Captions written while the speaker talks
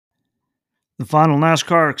The final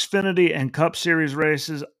NASCAR Xfinity and Cup Series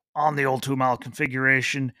races on the old 2 mile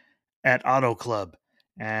configuration at Auto Club.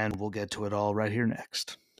 And we'll get to it all right here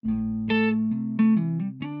next.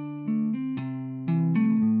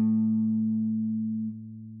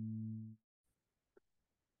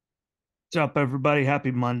 What's up, everybody?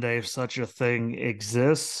 Happy Monday, if such a thing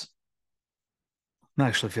exists. I'm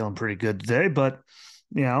actually feeling pretty good today, but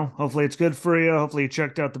hopefully it's good for you. Hopefully you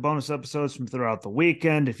checked out the bonus episodes from throughout the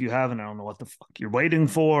weekend. If you haven't, I don't know what the fuck you're waiting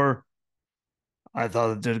for. I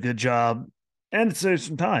thought it did a good job, and it saves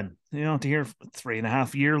some time. To hear a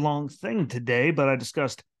 3.5 year long thing today, but I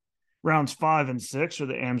discussed rounds 5 and 6 for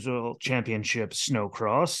the Amsoil Championship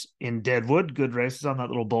Snowcross in Deadwood. Good races on that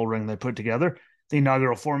little bull ring they put together. The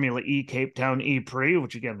inaugural Formula E Cape Town E Prix,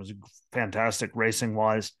 which again was fantastic racing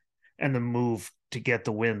wise, and the move to get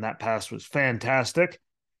the win that pass was fantastic.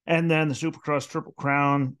 And then the Supercross Triple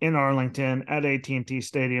Crown in Arlington at AT&T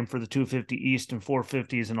Stadium for the 250 East and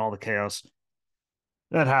 450s and all the chaos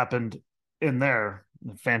that happened in there.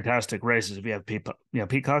 Fantastic races. If you have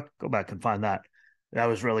Peacock, go back and find that. That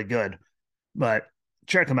was really good. But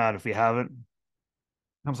check them out if you haven't.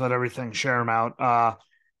 Comes out everything, share them out.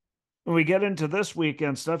 When we get into this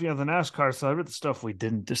weekend stuff, the NASCAR side of the stuff we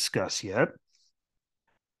didn't discuss yet.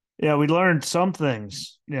 Yeah, we learned some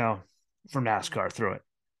things, from NASCAR through it.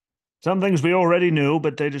 Some things we already knew,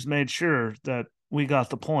 but they just made sure that we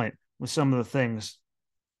got the point with some of the things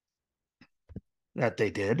that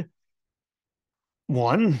they did.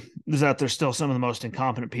 One is that they're still some of the most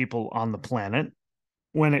incompetent people on the planet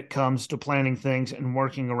when it comes to planning things and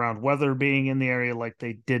working around weather being in the area, like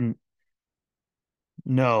they didn't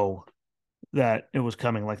know that it was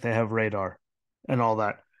coming, like they have radar and all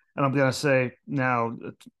that. And I'm going to say now,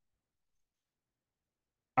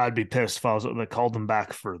 I'd be pissed if they called them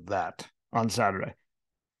back for that on Saturday.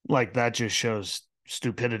 Like, that just shows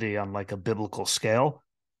stupidity on like a biblical scale.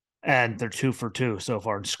 And they're 2 for 2 so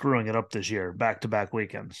far and screwing it up this year, back-to-back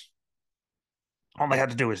weekends. All they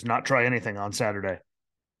had to do is not try anything on Saturday.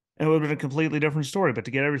 It would have been a completely different story. But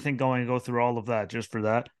to get everything going and go through all of that just for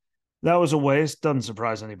that was a waste. Doesn't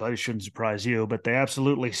surprise anybody. Shouldn't surprise you. But they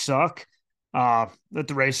absolutely suck. That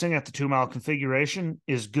the racing at the 2 mile configuration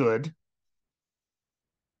is good.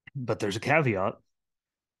 But there's a caveat.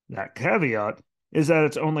 That caveat is that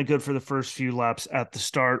it's only good for the first few laps at the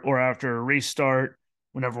start or after a restart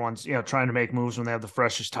when everyone's trying to make moves when they have the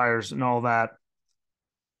freshest tires and all that.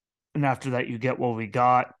 And after that, you get what we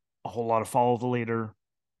got, a whole lot of follow the leader.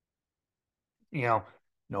 No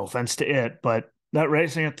offense to it, but that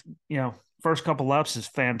racing at first couple laps is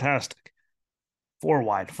fantastic. 4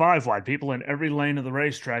 wide, 5 wide, people in every lane of the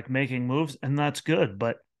racetrack making moves, and that's good.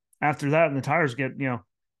 But after that, and the tires get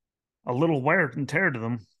a little wear and tear to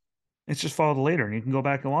them, it's just follow the leader, and you can go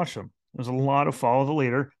back and watch them. There's a lot of follow the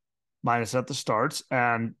leader, minus at the starts,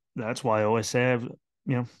 and that's why I always say I've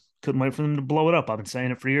couldn't wait for them to blow it up. I've been saying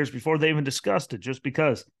it for years before they even discussed it, just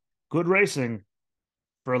because good racing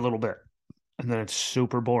for a little bit, and then it's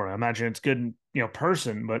super boring. I imagine it's good in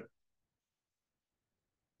person, but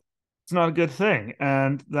it's not a good thing,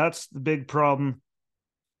 and that's the big problem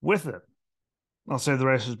with it. I'll say the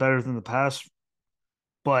race is better than the past,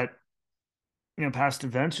 but past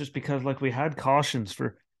events, just because like we had cautions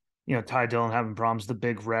for Ty Dillon having problems, the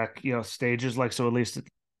big wreck, stages, like, so at least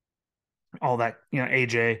all that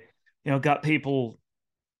AJ got people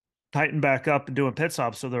tightened back up and doing pit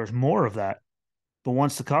stops, so there was more of that. But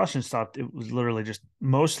once the caution stopped, it was literally just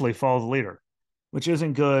mostly follow the leader, which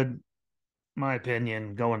isn't good. My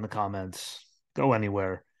opinion. Go in the comments, go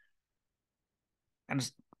anywhere.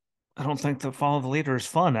 And I don't think the follow the leader is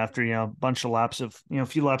fun after a bunch of laps of a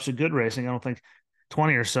few laps of good racing. I don't think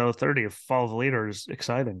 20 or so 30 of follow the leader is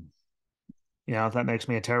exciting. If that makes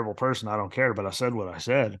me a terrible person, I don't care, but I said what I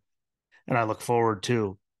said. And I look forward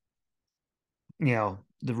to the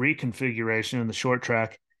reconfiguration in the short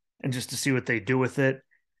track, and just to see what they do with it,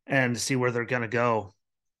 and to see where they're going to go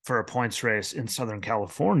for a points race in Southern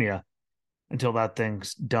California until that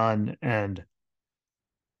thing's done and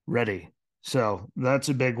ready. So that's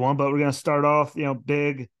a big one. But we're going to start off,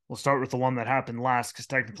 big. We'll start with the one that happened last, because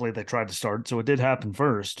technically they tried to start. So it did happen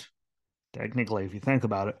first, technically, if you think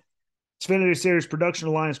about it. Xfinity Series Production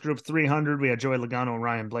Alliance Group 300. We had Joey Logano and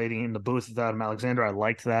Ryan Blaney in the booth with Adam Alexander. I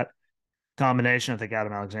liked that combination. I think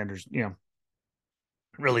Adam Alexander's,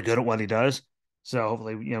 really good at what he does. So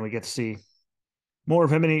hopefully, we get to see more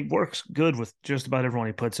of him, and he works good with just about everyone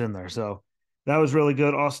he puts in there. So that was really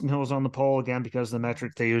good. Austin Hill was on the pole again because of the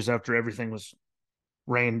metric they used after everything was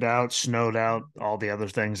rained out, snowed out, all the other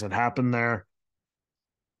things that happened there.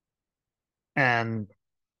 And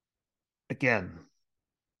again,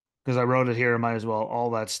 because I wrote it here, I might as well,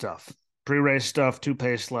 all that stuff. pre-race stuff, 2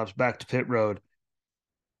 pace laps back to pit road,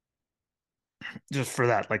 just for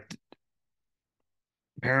that. Like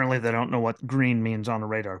apparently they don't know what green means on the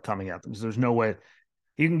radar coming at them. So there's no way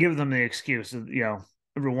you can give them the excuse.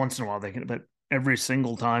 Every once in a while they can, but every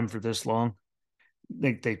single time for this long,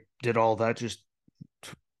 they did all that just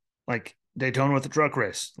like Daytona with the truck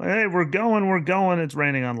race. Like, hey, we're going. It's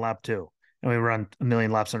raining on lap 2, and we run a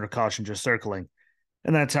million laps under caution, just circling,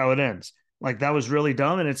 and that's how it ends. Like that was really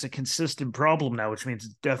dumb, and it's a consistent problem now, which means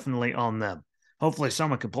it's definitely on them. Hopefully,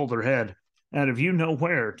 someone can pull their head out of you know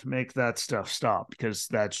where to make that stuff stop, because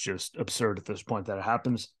that's just absurd at this point that it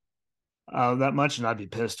happens that much. And I'd be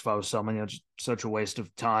pissed if I was someone. Just such a waste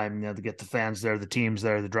of time. To get the fans there, the teams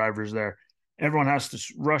there, the drivers there. Everyone has to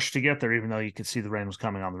rush to get there, even though you could see the rain was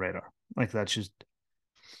coming on the radar. Like that's just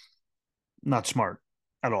not smart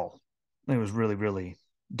at all. It was really, really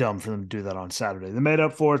dumb for them to do that on Saturday. They made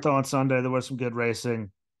up for it though on Sunday. There was some good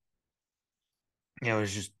racing. It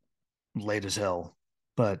was just late as hell,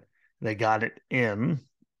 but they got it in.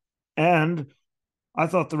 And I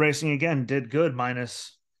thought the racing again did good,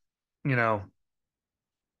 minus, the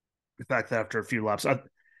fact that after a few laps,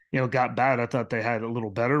 got bad. I thought they had a little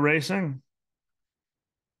better racing,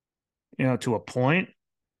 to a point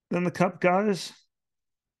than the Cup guys.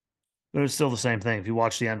 But it's still the same thing. If you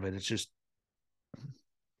watch the end of it, it's just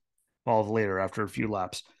all the later after a few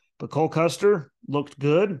laps. But Cole Custer looked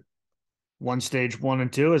good. Won stage 1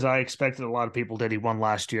 and 2, as I expected. A lot of people did. He won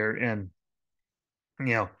last year in,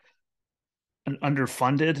 an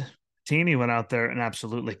underfunded team. He went out there and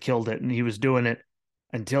absolutely killed it. And he was doing it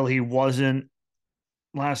until he wasn't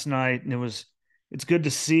last night. And it's good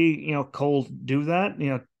to see, Cole do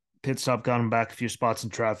that. Pit stop got him back a few spots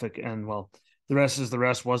in traffic. And well, the rest is the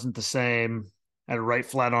rest. Wasn't the same. Had a right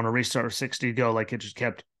flat on a restart, 60 to go. Like it just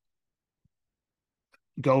kept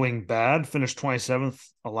going bad. Finished 27th,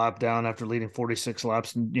 a lap down after leading 46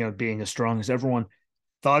 laps and, being as strong as everyone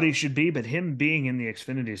thought he should be. But him being in the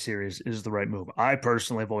Xfinity series is the right move. I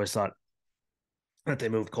personally have always thought that they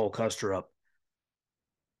moved Cole Custer up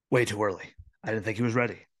way too early. I didn't think he was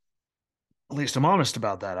ready. At least I'm honest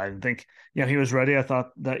about that. I didn't think, he was ready. I thought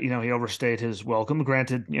that, he overstayed his welcome.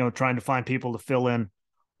 Granted, trying to find people to fill in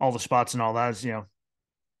all the spots and all that is,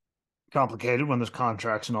 complicated when there's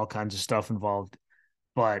contracts and all kinds of stuff involved.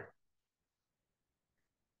 But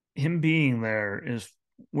him being there is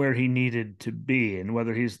where he needed to be. And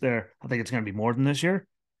whether he's there, I think it's going to be more than this year.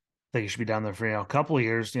 I think he should be down there for, a couple of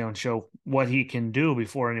years, and show what he can do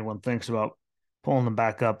before anyone thinks about pulling him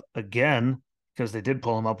back up again, because they did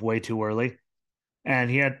pull him up way too early.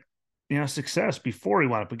 And he had, success before he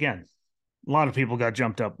went up again. A lot of people got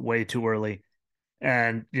jumped up way too early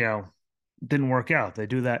and, didn't work out. They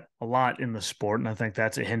do that a lot in the sport. And I think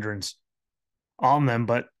that's a hindrance on them.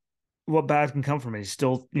 But what bad can come from it? He's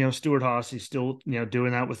still, Stuart Haas, he's still,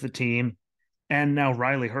 doing that with the team. And now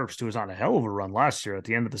Riley Herbst, who was on a hell of a run last year at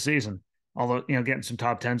the end of the season, although, getting some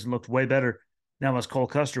top tens and looked way better. Now as Cole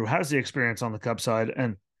Custer, who has the experience on the Cup side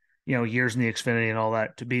and, years in the Xfinity and all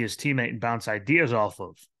that, to be his teammate and bounce ideas off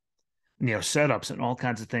of, setups and all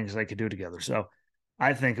kinds of things they could do together. So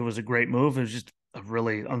I think it was a great move. It was just a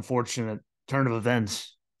really unfortunate turn of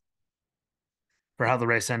events for how the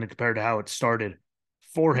race ended compared to how it started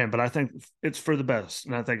for him. But I think it's for the best.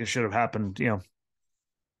 And I think it should have happened,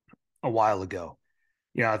 a while ago.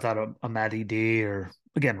 I thought a Matty D or,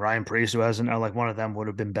 again, Ryan Preece, who hasn't, like one of them would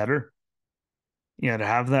have been better, to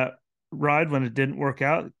have that ride when it didn't work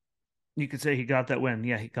out. You could say he got that win.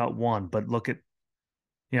 Yeah, he got one, but look at,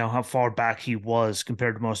 how far back he was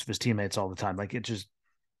compared to most of his teammates all the time. Like it just,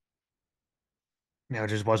 it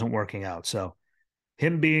just wasn't working out. So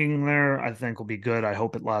him being there, I think will be good. I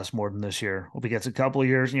hope it lasts more than this year. Hope he gets a couple of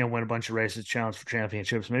years, win a bunch of races, challenge for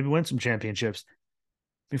championships, maybe win some championships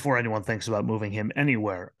before anyone thinks about moving him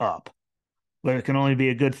anywhere up. But it can only be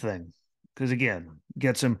a good thing because, again,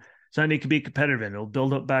 gets him something he can be competitive in. It'll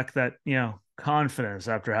build up back that, confidence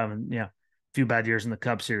after having, a few bad years in the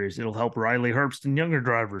Cup Series. It'll help Riley Herbst and younger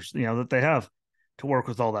drivers, that they have to work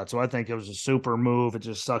with all that. So I think it was a super move. It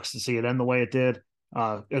just sucks to see it end the way it did.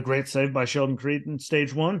 A great save by Sheldon Creed in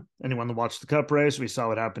stage 1. Anyone that watched the Cup race, we saw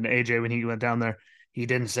what happened to AJ when he went down there. He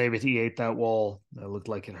didn't save it. He ate that wall. It looked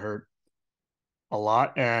like it hurt a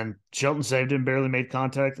lot. And Shelton saved him, barely made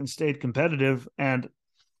contact, and stayed competitive. And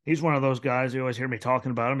he's one of those guys. You always hear me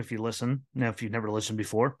talking about him if you listen. Now, if you've never listened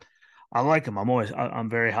before, I like him. I'm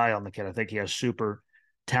very high on the kid. I think he has super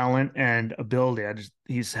talent and ability.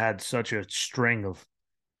 He's had such a string of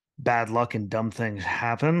bad luck and dumb things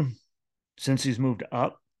happen since he's moved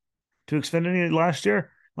up to Xfinity last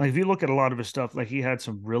year. Like if you look at a lot of his stuff, like he had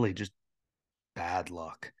some really just bad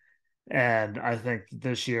luck. And I think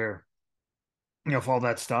this year if all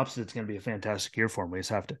that stops, it's going to be a fantastic year for him. We just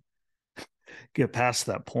have to get past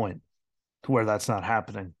that point to where that's not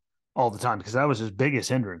happening all the time, because that was his biggest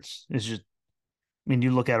hindrance. It's just, I mean,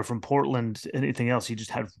 you look at it from Portland, anything else, he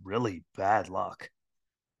just had really bad luck.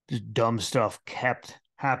 Just dumb stuff kept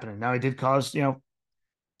happening. Now he did cause,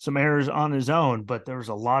 some errors on his own, but there was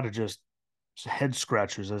a lot of just head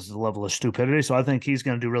scratchers as the level of stupidity. So I think he's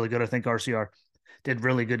going to do really good. I think RCR did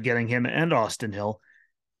really good getting him and Austin Hill.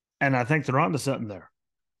 And I think they're onto something there.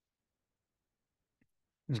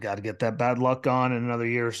 He's got to get that bad luck gone in another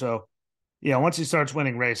year or so. Yeah, once he starts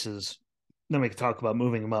winning races, then we can talk about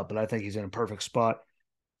moving him up. But I think he's in a perfect spot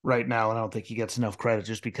right now, and I don't think he gets enough credit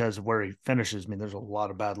just because of where he finishes. I mean, there's a lot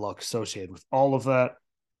of bad luck associated with all of that.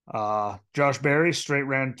 Josh Berry straight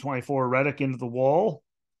ran 24 Reddick into the wall.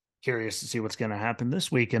 Curious to see what's going to happen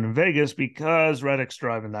this weekend in Vegas because Reddick's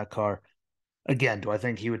driving that car. Again, do I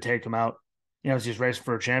think he would take him out? Is he racing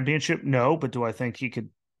for a championship? No, but do I think he could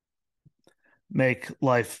make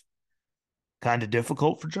life kind of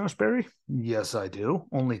difficult for Josh Berry? Yes, I do.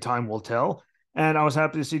 Only time will tell. And I was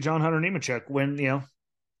happy to see John Hunter Nemechek win, the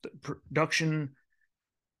production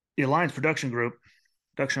alliance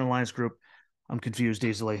group. I'm confused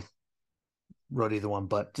easily. Wrote either one,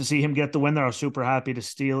 but to see him get the win there, I was super happy to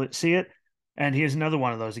see it. And he's another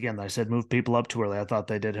one of those, again, that I said move people up too early. I thought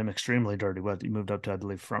they did him extremely dirty. But he moved up to, I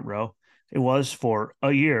believe, front row. It was for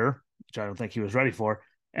a year, which I don't think he was ready for.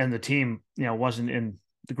 And the team, wasn't in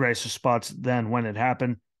the greatest of spots then when it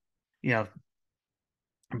happened. I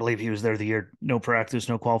believe he was there the year, no practice,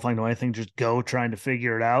 no qualifying, no anything, just go trying to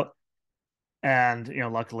figure it out. And,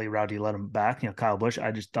 luckily Rowdy let him back, Kyle Busch.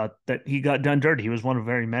 I just thought that he got done dirty. He was one of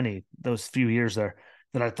very many, those few years there,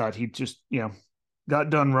 that I thought he just,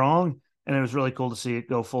 got done wrong. And it was really cool to see it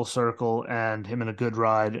go full circle and him in a good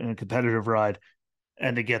ride and a competitive ride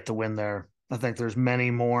and to get the win there. I think there's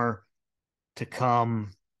many more to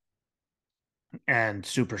come and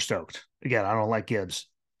super stoked. Again, I don't like Gibbs.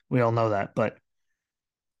 We all know that, but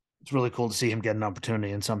it's really cool to see him get an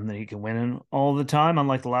opportunity in something that he can win in all the time.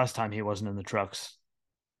 Unlike the last time he wasn't in the trucks,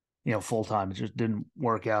 full time. It just didn't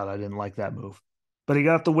work out. I didn't like that move. But he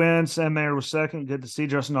got the win. Sam Mayer was second. Good to see.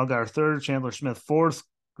 Justin Allgaier third. Chandler Smith fourth.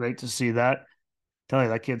 Great to see that. Tell you,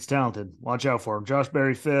 that kid's talented. Watch out for him. Josh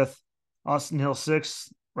Berry fifth. Austin Hill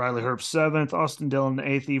sixth. Riley Herbst seventh. Austin Dillon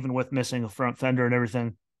eighth, even with missing a front fender and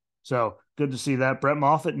everything. So good to see that. Brett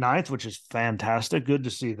Moffitt ninth, which is fantastic. Good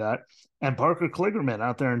to see that. And Parker Kligerman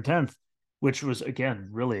out there in 10th, which was, again,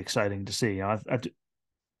 really exciting to see. You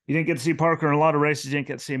didn't get to see Parker in a lot of races. You didn't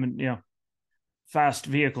get to see him in, fast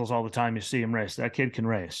vehicles all the time. You see him race. That kid can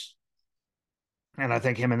race. And I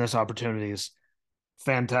think him in this opportunity is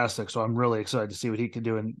fantastic. So I'm really excited to see what he can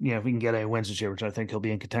do. And, if we can get any wins this year, which I think he'll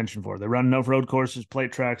be in contention for. They're running off-road courses,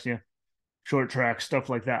 plate tracks, short tracks, stuff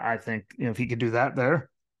like that. I think, if he could do that there,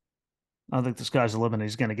 I think the sky's the limit.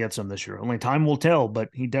 He's going to get some this year. Only time will tell, but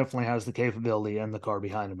he definitely has the capability and the car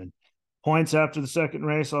behind him. And points after the second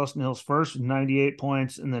race, Austin Hill's first with 98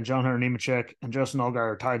 points, and then John Hunter Nemechek and Justin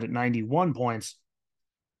Allgaier are tied at 91 points.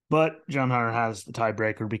 But John Hunter has the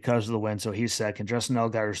tiebreaker because of the win, so he's second. Justin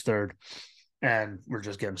Allgaier's third, and we're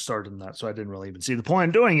just getting started in that, so I didn't really even see the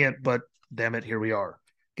point in doing it, but damn it, here we are.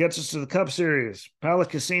 Gets us to the Cup Series. Pala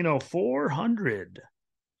Casino 400.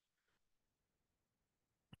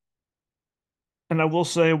 And I will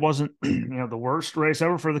say it wasn't, the worst race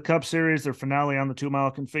ever for the Cup Series. Their finale on the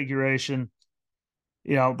 2-mile configuration,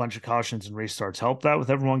 a bunch of cautions and restarts helped that with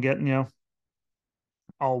everyone getting,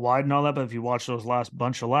 all wide and all that. But if you watch those last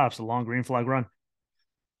bunch of laps, the long green flag run,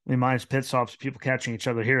 minus pit stops, people catching each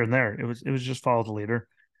other here and there, it was just follow the leader.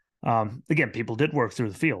 Again, people did work through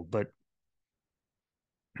the field, but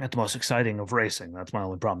not the most exciting of racing. That's my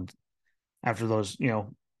only problem. After those,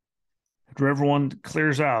 after everyone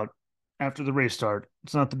clears out, after the restart,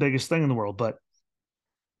 it's not the biggest thing in the world, but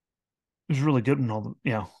it was really good when all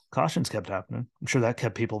the cautions kept happening. I'm sure that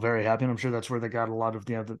kept people very happy, and I'm sure that's where they got a lot of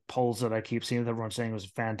the polls that I keep seeing. Everyone saying it was a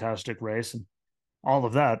fantastic race, and all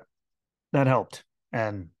of that helped.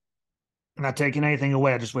 And not taking anything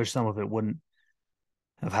away, I just wish some of it wouldn't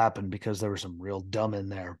have happened because there was some real dumb in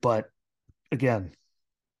there. But again,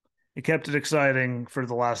 it kept it exciting for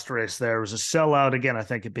the last race there. It was a sellout. Again, I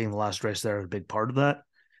think it being the last race there is a big part of that.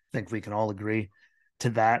 I think we can all agree to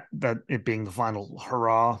that it being the final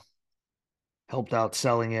hurrah helped out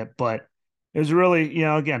selling it. But it was really,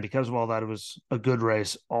 again, because of all that, it was a good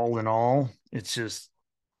race all in all. It's just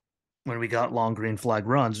when we got long green flag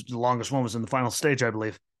runs, the longest one was in the final stage, I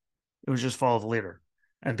believe. It was just follow the leader.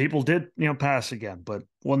 And people did, pass again. But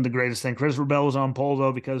wasn't the greatest thing. Chris Rebel was on pole,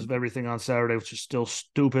 though, because of everything on Saturday, which is still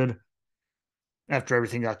stupid. after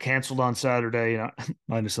everything got canceled on Saturday,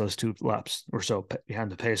 minus those 2 laps or so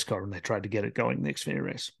behind the pace car when they tried to get it going in the Xfinity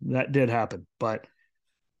race. That did happen, but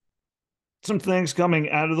some things coming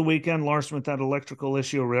out of the weekend. Larson with that electrical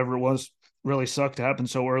issue or whatever it was really sucked to happen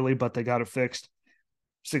so early, but they got it fixed.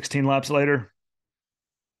 16 laps later,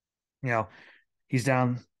 he's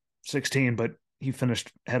down 16, but he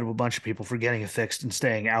finished ahead of a bunch of people for getting it fixed and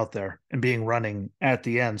staying out there and being running at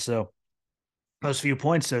the end. So those few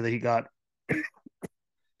points there that he got,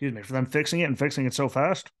 excuse me, for them fixing it and fixing it so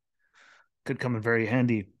fast could come in very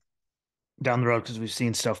handy down the road because we've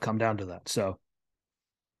seen stuff come down to that. So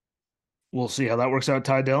we'll see how that works out.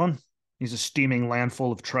 Ty Dillon, he's a steaming land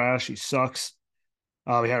full of trash. He sucks.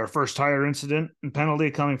 We had our first tire incident and penalty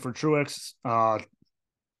coming for Truex after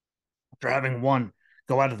having one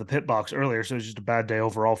go out of the pit box earlier. So it was just a bad day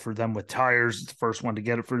overall for them with tires. It's the first one to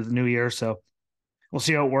get it for the new year. So we'll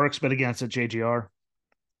see how it works. But again, it's at JGR.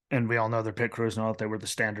 And we all know their pit crews know that they were the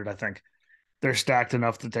standard. I think they're stacked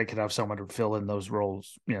enough that they could have someone to fill in those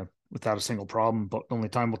roles, without a single problem. But only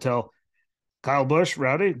time will tell. Kyle Busch,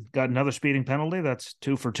 Rowdy, got another speeding penalty. That's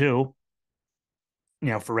 2 for 2,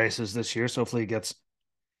 for races this year. So hopefully he gets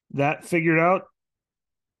that figured out.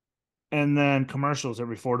 And then commercials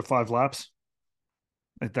every 4 to 5 laps.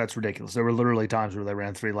 Like, that's ridiculous. There were literally times where they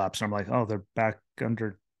ran 3 laps. And I'm like, oh, they're back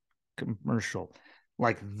under commercial.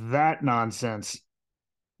 Like, that nonsense,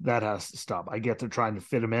 that has to stop. I get they're trying to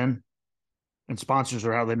fit them in, and sponsors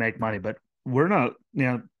are how they make money. But we're not,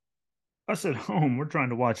 us at home, we're trying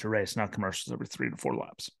to watch a race, not commercials every 3 to 4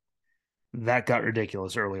 laps. That got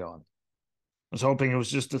ridiculous early on. I was hoping it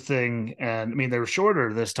was just a thing. And I mean, they were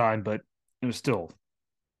shorter this time, but it was still,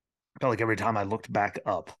 felt like every time I looked back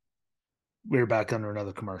up, we were back under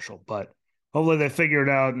another commercial. But hopefully they figure it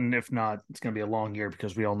out. And if not, it's going to be a long year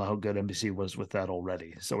because we all know how good NBC was with that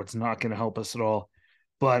already. So it's not going to help us at all.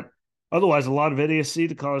 But otherwise, a lot of idiocy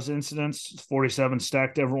to cause incidents. 47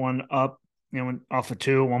 stacked everyone up, off of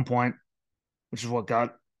 2 at one point, which is what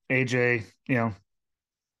got AJ,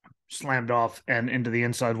 slammed off and into the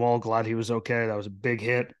inside wall. Glad he was okay. That was a big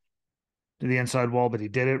hit to the inside wall, but he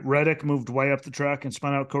did it. Reddick moved way up the track and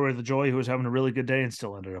spun out Corey LaJoie, who was having a really good day and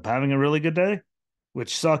still ended up having a really good day,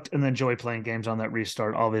 which sucked. And then Joey playing games on that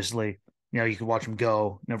restart. Obviously, you could watch him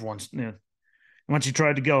go. And everyone's, once he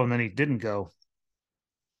tried to go and then he didn't go,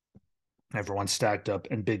 everyone stacked up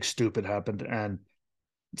and big stupid happened. And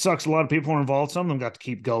it sucks. A lot of people were involved. Some of them got to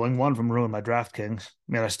keep going. One of them ruined my DraftKings. I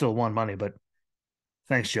mean, I still won money, but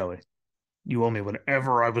thanks, Joey. You owe me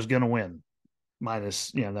whatever I was going to win,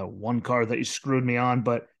 minus, that one car that you screwed me on.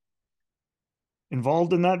 But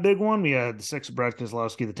involved in that big one, we had the 6 of Brad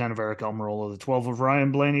Keselowski, the 10 of Eric Almirola, the 12 of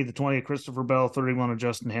Ryan Blaney, the 20 of Christopher Bell, 31 of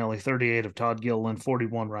Justin Haley, 38 of Todd Gilliland,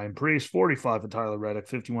 41 Ryan Preece, 45 of Tyler Reddick,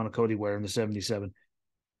 51 of Cody Ware, and the 77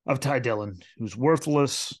 of Ty Dillon, who's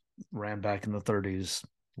worthless, ran back in the 30s,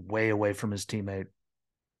 way away from his teammate,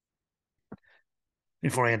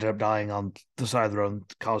 before he ended up dying on the side of the road,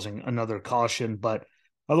 causing another caution. But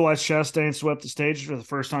otherwise, Chastain swept the stage for the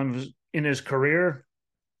first time in his career.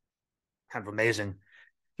 Kind of amazing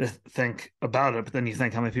to think about it, but then you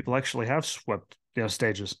think how many people actually have swept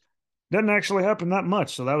stages. Doesn't actually happen that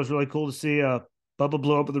much, so that was really cool to see. Bubba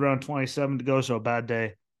blew up with around 27 to go, so a bad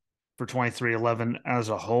day for 23-11 as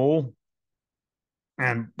a whole.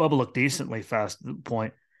 And Bubba looked decently fast at the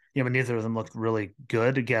point. But neither of them looked really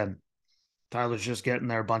good. Again, Tyler's just getting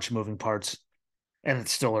there, a bunch of moving parts, and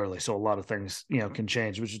it's still early, so a lot of things, can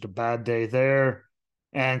change. It was just a bad day there.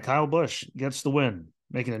 And Kyle Busch gets the win,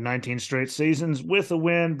 making it 19 straight seasons with a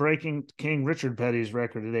win, breaking King Richard Petty's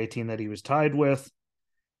record at 18 that he was tied with.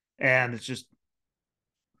 And it's just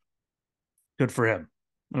good for him.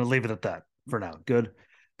 I'm going to leave it at that for now. Good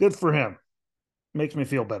for him. Makes me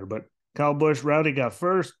feel better. But Kyle Busch, Rowdy got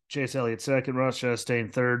first, Chase Elliott second, Ross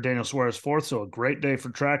Chastain third, Daniel Suarez fourth. So a great day for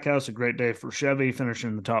Trackhouse, a great day for Chevy, finishing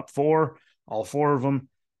in the top 4, all 4 of them.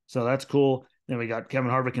 So that's cool. Then we got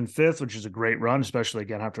Kevin Harvick in 5th, which is a great run, especially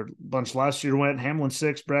again after a bunch last year went. Hamlin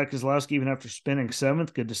 6th, Brad Keselowski even after spinning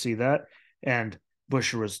 7th. Good to see that. And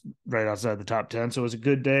Buescher was right outside the top 10. So it was a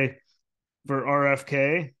good day for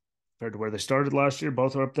RFK compared to where they started last year.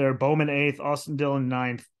 Both are up there. Bowman 8th, Austin Dillon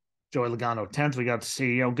 9th, Joey Logano 10th. We got to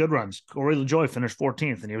see, good runs. Corey LaJoie finished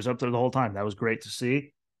 14th, and he was up there the whole time. That was great to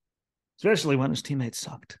see, especially when his teammates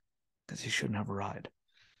sucked because he shouldn't have a ride.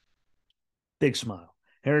 Big smile.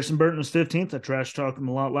 Harrison Burton was 15th. I trash talked him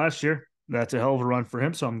a lot last year. That's a hell of a run for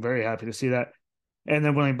him, so I'm very happy to see that. And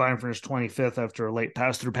then William Byron finished 25th after a late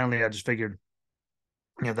pass-through penalty. I just figured,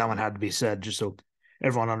 that one had to be said just so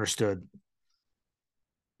everyone understood.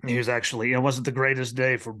 He was actually, it wasn't the greatest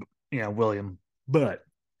day for, William, but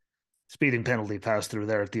speeding penalty pass-through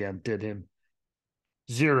there at the end did him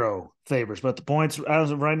zero favors. But the points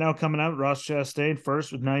as of right now coming out, Ross Chastain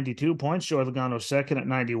first with 92 points, Joey Logano second at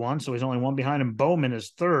 91, so he's only one behind him. Bowman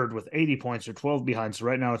is third with 80 points, or 12 behind. So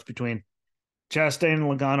right now it's between Chastain and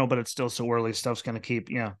Logano, but it's still so early. Stuff's going to keep,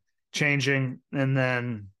 changing. And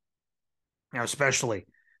then, especially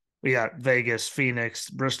we got Vegas, Phoenix,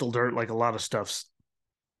 Bristol Dirt, like a lot of stuff's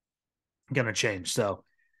going to change. So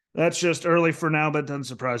that's just early for now, but it doesn't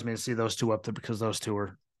surprise me to see those two up there because those two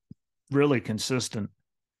are really consistent.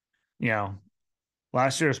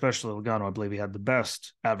 Last year, especially Logano, I believe he had the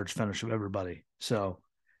best average finish of everybody. So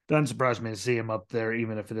doesn't surprise me to see him up there,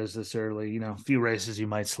 even if it is this early. A few races you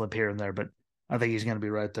might slip here and there, but I think he's going to be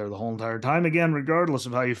right there the whole entire time. Again, regardless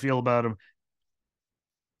of how you feel about him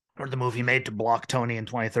or the move he made to block Tony in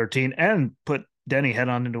 2013 and put Denny head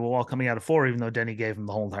on into a wall coming out of 4, even though Denny gave him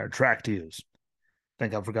the whole entire track to use. I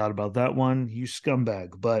think I forgot about that one. You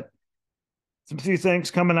scumbag. But some few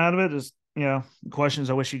things coming out of it is, questions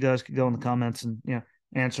I wish you guys could go in the comments and,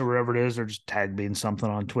 answer wherever it is, or just tag me in something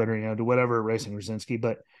on Twitter, do whatever, Racing Rosinski.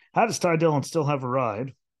 But how does Ty Dillon still have a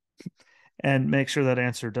ride? And make sure that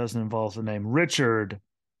answer doesn't involve the name Richard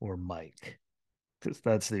or Mike, because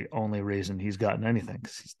that's the only reason he's gotten anything,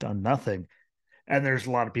 because he's done nothing. And there's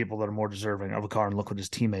a lot of people that are more deserving of a car, and look what his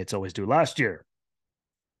teammates always do. Last year,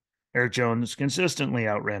 Eric Jones consistently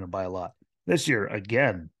outran him by a lot. This year,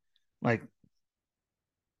 again,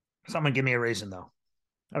 someone give me a reason, though.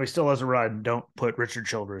 He still has a ride, and don't put Richard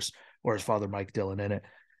Childress or his father, Mike Dillon, in it.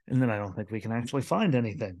 And then I don't think we can actually find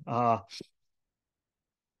anything. How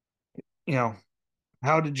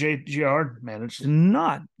did JGR manage to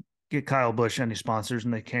not get Kyle Busch any sponsors?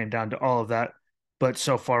 And they came down to all of that. But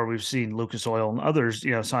so far, we've seen Lucas Oil and others,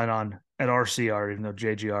 sign on at RCR, even though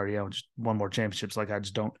JGR, just one more championships. I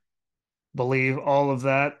just don't believe all of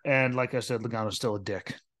that. And like I said, Logano's still a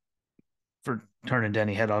dick for turning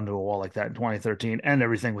Denny head onto a wall like that in 2013 and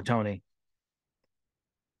everything with Tony.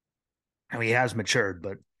 He has matured,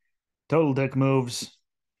 but total dick moves.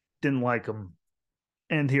 Didn't like him.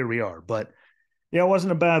 And here we are. But it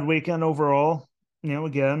wasn't a bad weekend overall.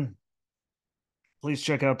 Again, please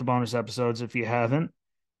check out the bonus episodes if you haven't.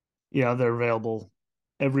 They're available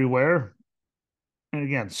everywhere. And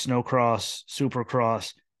again, Snowcross,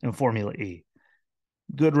 Supercross, and Formula E.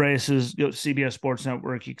 Good races. Go to CBS Sports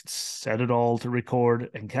Network. You can set it all to record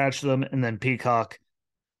and catch them. And then Peacock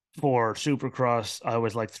for Supercross. I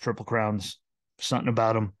always like the Triple Crowns. Something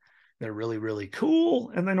about them. They're really, really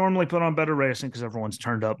cool. And they normally put on better racing because everyone's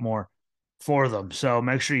turned up more for them. So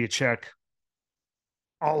make sure you check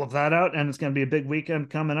all of that out. And it's going to be a big weekend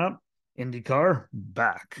coming up. IndyCar,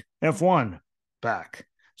 back. F1, back.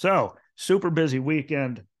 So super busy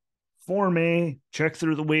weekend for me. Check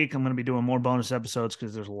through the week. I'm going to be doing more bonus episodes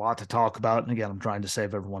because there's a lot to talk about. And again, I'm trying to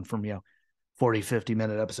save everyone from, 40,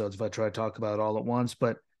 50-minute episodes if I try to talk about it all at once.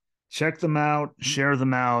 But check them out, share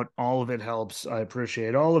them out. All of it helps. I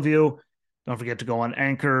appreciate all of you. Don't forget to go on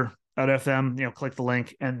Anchor.fm, click the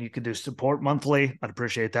link, and you can do support monthly. I'd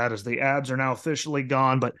appreciate that, as the ads are now officially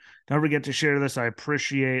gone. But don't forget to share this. I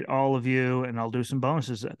appreciate all of you, and I'll do some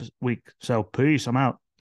bonuses this week. So peace. I'm out.